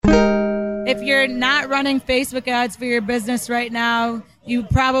if you're not running Facebook ads for your business right now, you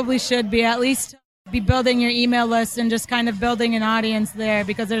probably should be. At least be building your email list and just kind of building an audience there,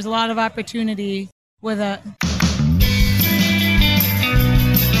 because there's a lot of opportunity with it.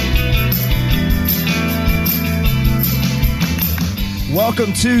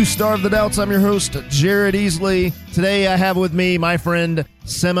 Welcome to Star of the Doubts. I'm your host, Jared Easley. Today I have with me my friend,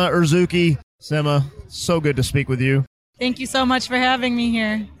 Sema Urzuki. Sema, so good to speak with you. Thank you so much for having me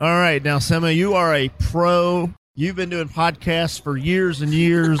here. All right. Now, Sema, you are a pro. You've been doing podcasts for years and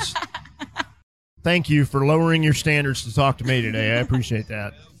years. Thank you for lowering your standards to talk to me today. I appreciate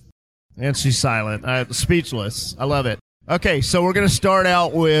that. And she's silent. Speechless. I love it. Okay, so we're going to start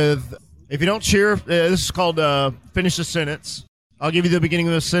out with, if you don't cheer, this is called Finish a Sentence. I'll give you the beginning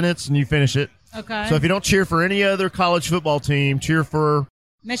of the sentence, and you finish it. Okay. So if you don't cheer for any other college football team, cheer for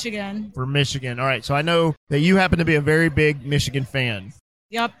Michigan. For Michigan. All right, so I know that you happen to be a very big Michigan fan.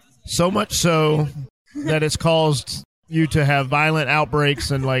 Yep. So much so that it's caused you to have violent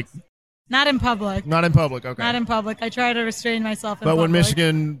outbreaks and, like... Not in public. Not in public, okay. Not in public. I try to restrain myself in public. But when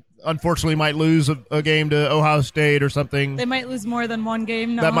Michigan, unfortunately, might lose a game to Ohio State or something... They might lose more than one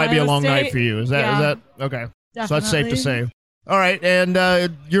game to That might be a long State. night for you. Is that okay? Definitely. So that's safe to say. All right, and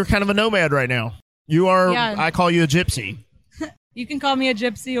you're kind of a nomad right now. You are, Yeah. I call you a gypsy. You can call me a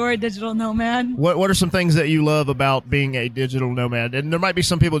gypsy or a digital nomad. What are some things that you love about being a digital nomad? And there might be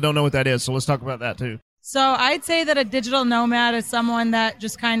some people who don't know what that is, so let's talk about that too. So I'd say that a digital nomad is someone that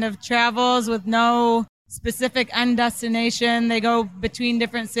just kind of travels with no specific end destination. They go between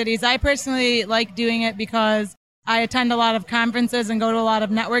different cities. I personally like doing it because I attend a lot of conferences and go to a lot of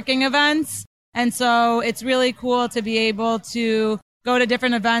networking events. And so it's really cool to be able to go to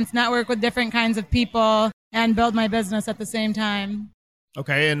different events, network with different kinds of people, and build my business at the same time.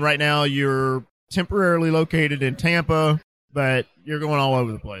 Okay, and right now you're temporarily located in Tampa, but you're going all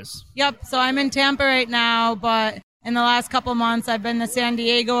over the place. Yep, so I'm in Tampa right now, but in the last couple months I've been to San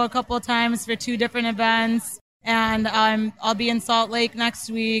Diego a couple of times for 2 different events, and I'll be in Salt Lake next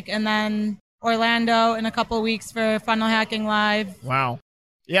week, and then Orlando in a couple of weeks for Funnel Hacking Live. Wow.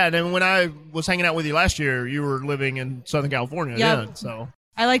 Yeah, and then when I was hanging out with you last year, you were living in Southern California then, so.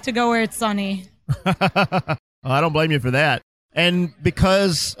 I like to go where it's sunny. I don't blame you for that. And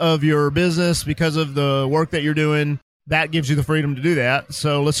because of your business, because of the work that you're doing, that gives you the freedom to do that.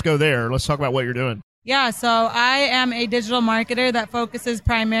 So let's go there. Let's talk about what you're doing. Yeah, so I am a digital marketer that focuses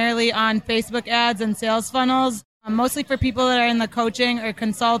primarily on Facebook ads and sales funnels, mostly for people that are in the coaching or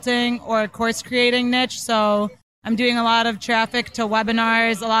consulting or course creating niche. So I'm doing a lot of traffic to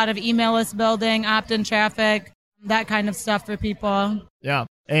webinars, a lot of email list building, opt-in traffic, that kind of stuff for people. Yeah.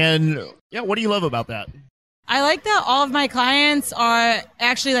 And yeah, what do you love about that? I like that all of my clients are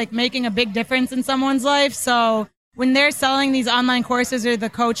actually like making a big difference in someone's life. So when they're selling these online courses or the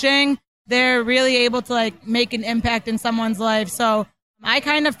coaching, they're really able to like make an impact in someone's life. So I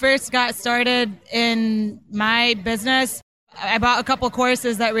kind of first got started in my business. I bought a couple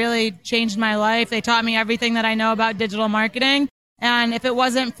courses that really changed my life. They taught me everything that I know about digital marketing. And if it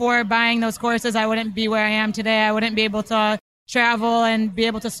wasn't for buying those courses, I wouldn't be where I am today. I wouldn't be able to travel and be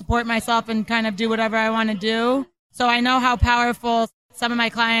able to support myself and kind of do whatever I want to do. So I know how powerful some of my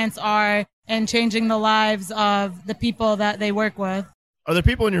clients are in changing the lives of the people that they work with. Are there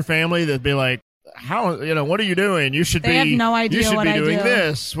people in your family that be like, how, what are you doing? You should They have no idea what I do. You should be doing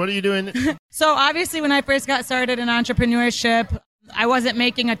this. What are you doing? So obviously when I first got started in entrepreneurship, I wasn't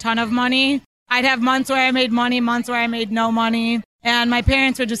making a ton of money. I'd have months where I made money, months where I made no money. And my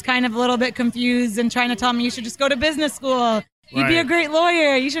parents were just kind of a little bit confused and trying to tell me, you should just go to business school. You'd be a great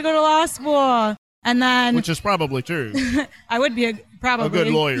lawyer. You should go to law school. And then, which is probably true. I would be probably a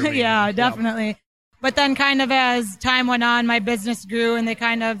good lawyer. Yeah, definitely. Yeah. But then kind of as time went on, my business grew and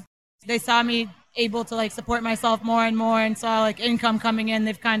they saw me able to like support myself more and more and saw like income coming in.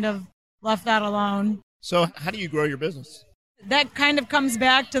 They've kind of left that alone. So how do you grow your business? That kind of comes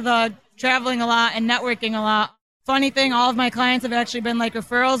back to the traveling a lot and networking a lot. Funny thing, all of my clients have actually been like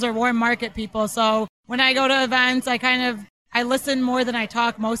referrals or warm market people. So when I go to events, I listen more than I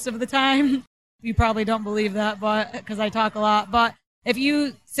talk most of the time. You probably don't believe that, but because I talk a lot. But if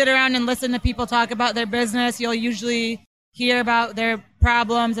you sit around and listen to people talk about their business, you'll usually hear about their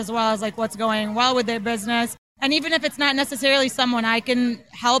problems as well as like what's going well with their business. And even if it's not necessarily someone I can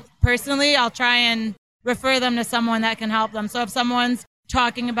help personally, I'll try and refer them to someone that can help them. So if someone's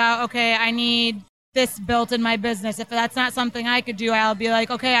talking about, okay, I need this built in my business, if that's not something I could do, I'll be like,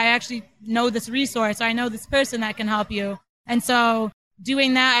 okay, I actually know this resource, or I know this person that can help you. And so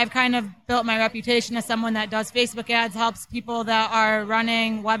doing that, I've kind of built my reputation as someone that does Facebook ads, helps people that are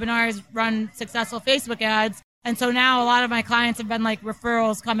running webinars run successful Facebook ads. And so now a lot of my clients have been like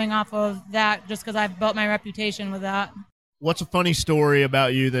referrals coming off of that just because I've built my reputation with that. What's a funny story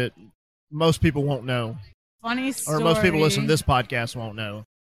about you that most people won't know? Funny story. Or most people listening to this podcast won't know.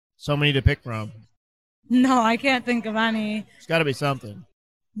 So many to pick from. No, I can't think of any. It's got to be something.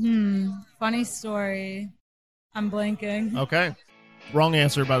 Funny story. I'm blanking. Okay. Wrong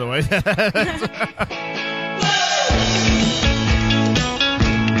answer, by the way.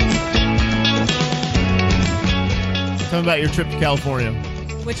 Tell me about your trip to California.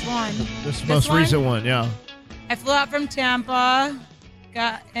 Which one? This most recent one, yeah. I flew out from Tampa,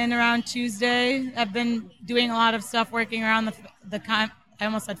 got in around Tuesday. I've been doing a lot of stuff working around I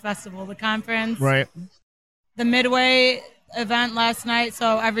almost said festival, the conference. Right. The Midway event last night.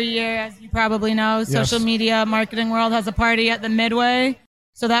 So every year, as you probably know, social media marketing world has a party at the Midway.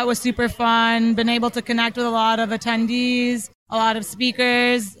 So that was super fun. Been able to connect with a lot of attendees, a lot of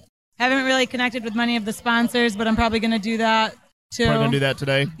speakers. Haven't really connected with many of the sponsors, but I'm probably going to do that too. Probably going to do that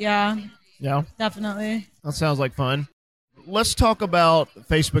today? Yeah. Yeah? Definitely. That sounds like fun. Let's talk about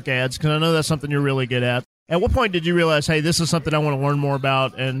Facebook ads, because I know that's something you're really good at. At what point did you realize, hey, this is something I want to learn more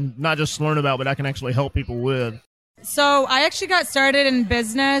about, and not just learn about, but I can actually help people with? So I actually got started in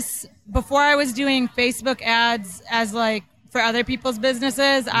business before I was doing Facebook ads as like for other people's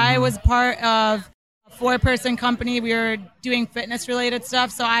businesses. I was part of a 4-person company. We were doing fitness related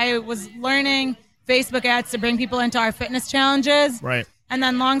stuff. So I was learning Facebook ads to bring people into our fitness challenges. Right. And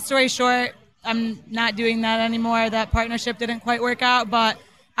then long story short, I'm not doing that anymore. That partnership didn't quite work out. But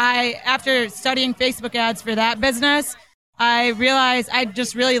after studying Facebook ads for that business, I realized I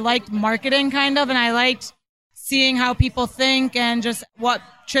just really liked marketing kind of, and I liked seeing how people think and just what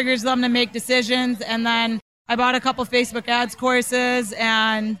triggers them to make decisions. And then I bought a couple Facebook ads courses,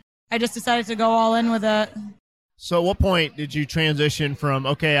 and I just decided to go all in with it. So at what point did you transition from,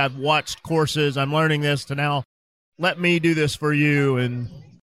 okay, I've watched courses, I'm learning this, to now let me do this for you? And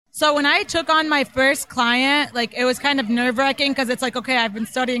so when I took on my first client, like it was kind of nerve-wracking because it's like, okay, I've been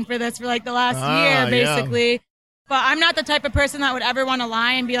studying for this for like the last year, basically. Yeah. But I'm not the type of person that would ever want to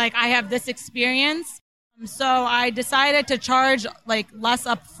lie and be like, I have this experience. So I decided to charge like less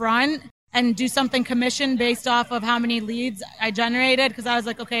up front and do something commission based off of how many leads I generated. Because I was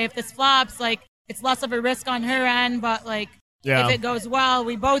like, okay, if this flops, like it's less of a risk on her end, but like if it goes well,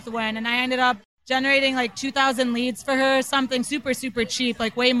 we both win. And I ended up generating like 2,000 leads for her, something super, super cheap,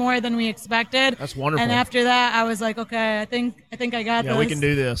 like way more than we expected. That's wonderful. And after that, I was like, okay, I think I got this. Yeah, we can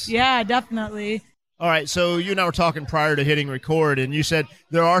do this. Yeah, definitely. All right, so you and I were talking prior to hitting record, and you said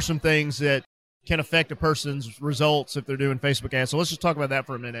there are some things that can affect a person's results if they're doing Facebook ads. So let's just talk about that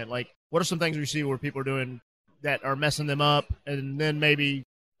for a minute. Like, what are some things you see where people are doing that are messing them up? And then maybe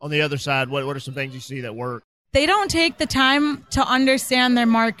on the other side, what are some things you see that work? They don't take the time to understand their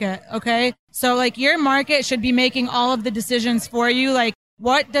market, okay? So, like, your market should be making all of the decisions for you. Like,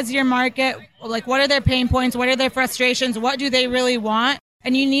 what does your market, like, what are their pain points? What are their frustrations? What do they really want?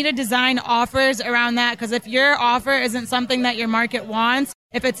 And you need to design offers around that, because if your offer isn't something that your market wants,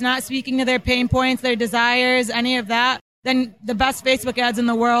 if it's not speaking to their pain points, their desires, any of that, then the best Facebook ads in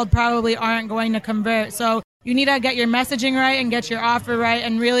the world probably aren't going to convert. So you need to get your messaging right and get your offer right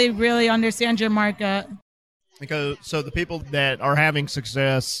and really, really understand your market. Because so the people that are having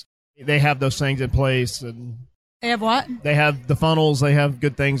success, they have those things in place. And they have what? They have the funnels. They have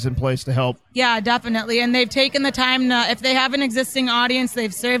good things in place to help. Yeah, definitely. And they've taken the time to, if they have an existing audience,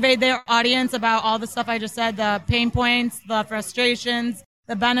 they've surveyed their audience about all the stuff I just said, the pain points, the frustrations,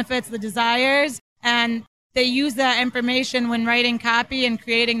 the benefits, the desires, and they use that information when writing copy and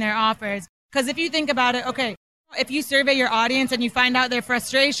creating their offers. Because if you think about it, okay, if you survey your audience and you find out their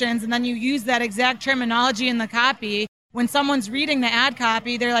frustrations and then you use that exact terminology in the copy, when someone's reading the ad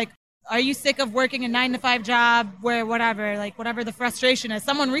copy, they're like, are you sick of working a 9-to-5 job where whatever the frustration is?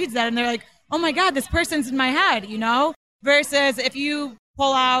 Someone reads that and they're like, oh my God, this person's in my head, you know? Versus if you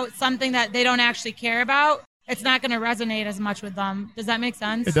pull out something that they don't actually care about, it's not going to resonate as much with them. Does that make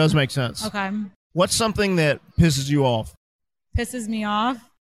sense? It does make sense. Okay. What's something that pisses you off? Pisses me off?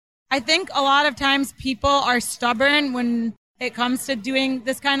 I think a lot of times people are stubborn when it comes to doing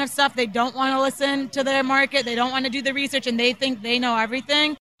this kind of stuff. They don't want to listen to their market. They don't want to do the research, and they think they know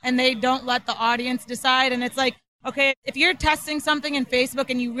everything, and they don't let the audience decide. And it's like, okay, if you're testing something in Facebook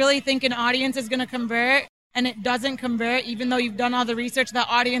and you really think an audience is going to convert and it doesn't convert, even though you've done all the research, the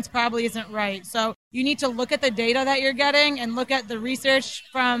audience probably isn't right. So you need to look at the data that you're getting and look at the research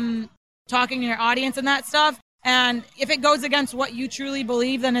from talking to your audience and that stuff. And if it goes against what you truly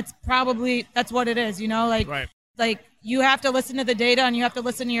believe, then it's probably, that's what it is, you know? Like, right. Like you have to listen to the data and you have to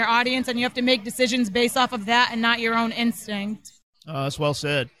listen to your audience and you have to make decisions based off of that and not your own instinct. That's well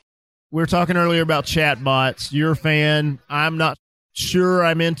said. We were talking earlier about chatbots. You're a fan. I'm not sure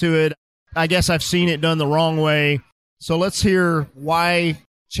I'm into it. I guess I've seen it done the wrong way. So let's hear why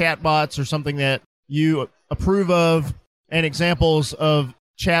chatbots are something that you approve of and examples of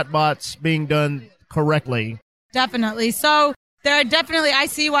chatbots being done correctly. Definitely. So there are definitely, I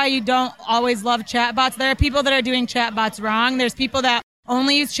see why you don't always love chatbots. There are people that are doing chatbots wrong. There's people that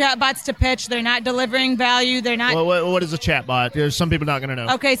only use chatbots to pitch. They're not delivering value. They're not. Well, what is a chatbot? There's some people not going to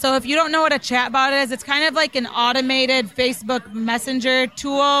know. Okay, so if you don't know what a chatbot is, it's kind of like an automated Facebook Messenger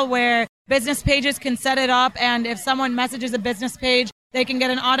tool where business pages can set it up, and if someone messages a business page, they can get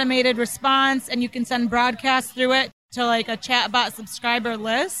an automated response, and you can send broadcasts through it to like a chatbot subscriber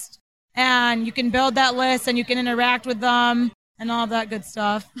list, and you can build that list, and you can interact with them, and all that good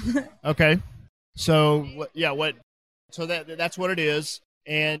stuff. Okay, so So that's what it is,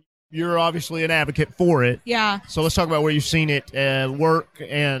 and you're obviously an advocate for it. Yeah. So let's talk about where you've seen it work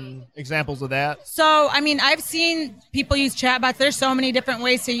and examples of that. So, I mean, I've seen people use chatbots. There's so many different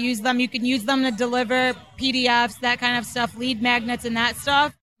ways to use them. You can use them to deliver PDFs, that kind of stuff, lead magnets and that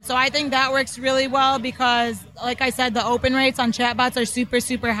stuff. So I think that works really well because, like I said, the open rates on chatbots are super,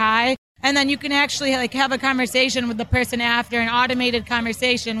 super high. And then you can actually like have a conversation with the person after, an automated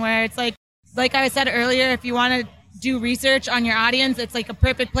conversation where it's like I said earlier, if you want to do research on your audience, it's like a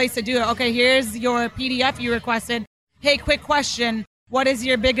perfect place to do it. Okay, here's your PDF you requested. Hey, quick question. What is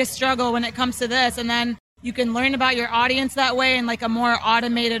your biggest struggle when it comes to this? And then you can learn about your audience that way in like a more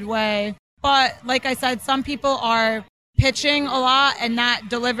automated way. But like I said, some people are pitching a lot and not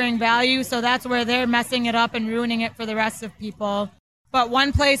delivering value. So that's where they're messing it up and ruining it for the rest of people. But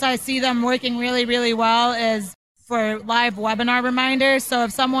one place I see them working really, really well is for live webinar reminders. So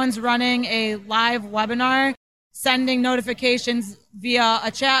if someone's running a live webinar, sending notifications via a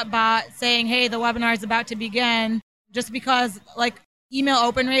chat bot saying, hey, the webinar is about to begin, just because like email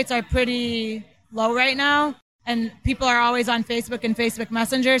open rates are pretty low right now and people are always on Facebook and Facebook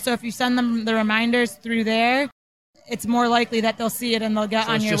Messenger. So if you send them the reminders through there, it's more likely that they'll see it and they'll get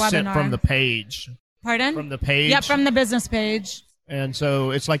on your webinar. So it's just sent from the page. Pardon? From the page? Yep, from the business page. And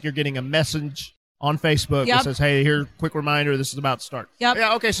so it's like you're getting a message on Facebook that says, hey, here, quick reminder, this is about to start. Yep.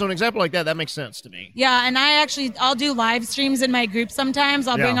 Yeah, okay, so an example like that makes sense to me. Yeah, and I'll do live streams in my group sometimes.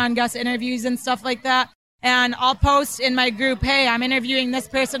 I'll bring on guest interviews and stuff like that. And I'll post in my group, hey, I'm interviewing this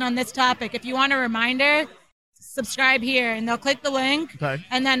person on this topic. If you want a reminder, subscribe here. And they'll click the link. Okay.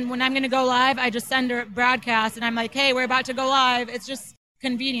 And then when I'm going to go live, I just send a broadcast. And I'm like, hey, we're about to go live. It's just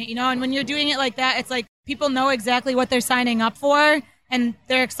convenient, you know? And when you're doing it like that, it's like people know exactly what they're signing up for. And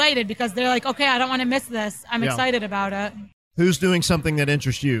they're excited because they're like, okay, I don't want to miss this. I'm excited about it. Who's doing something that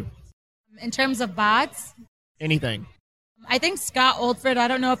interests you? In terms of bots? Anything. I think Scott Oldford, I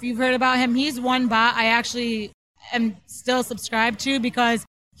don't know if you've heard about him. He's one bot I actually am still subscribed to because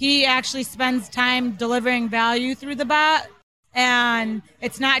he actually spends time delivering value through the bot. And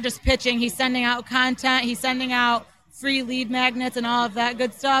it's not just pitching. He's sending out content. He's sending out free lead magnets and all of that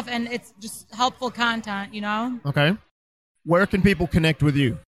good stuff. And it's just helpful content, you know? Okay. Where can people connect with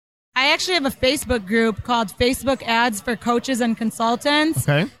you? I actually have a Facebook group called Facebook Ads for Coaches and Consultants.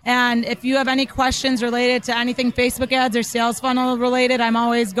 Okay. And if you have any questions related to anything Facebook ads or sales funnel related, I'm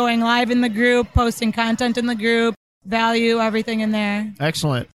always going live in the group, posting content in the group, value, everything in there.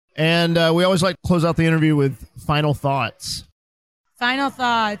 Excellent. And we always like to close out the interview with final thoughts. Final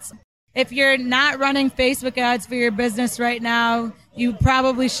thoughts. If you're not running Facebook ads for your business right now, you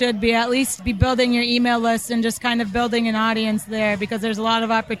probably should be. At least be building your email list and just kind of building an audience there because there's a lot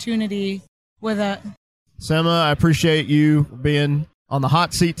of opportunity with it. Sema, I appreciate you being on the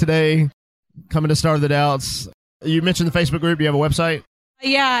hot seat today, coming to Start of the Doubts. You mentioned the Facebook group. Do you have a website?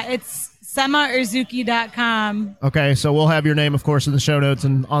 Yeah, it's semaurzuki.com. Okay, so we'll have your name, of course, in the show notes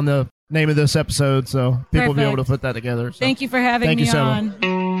and on the name of this episode, so people will be able to put that together. So. Thank you for having me on.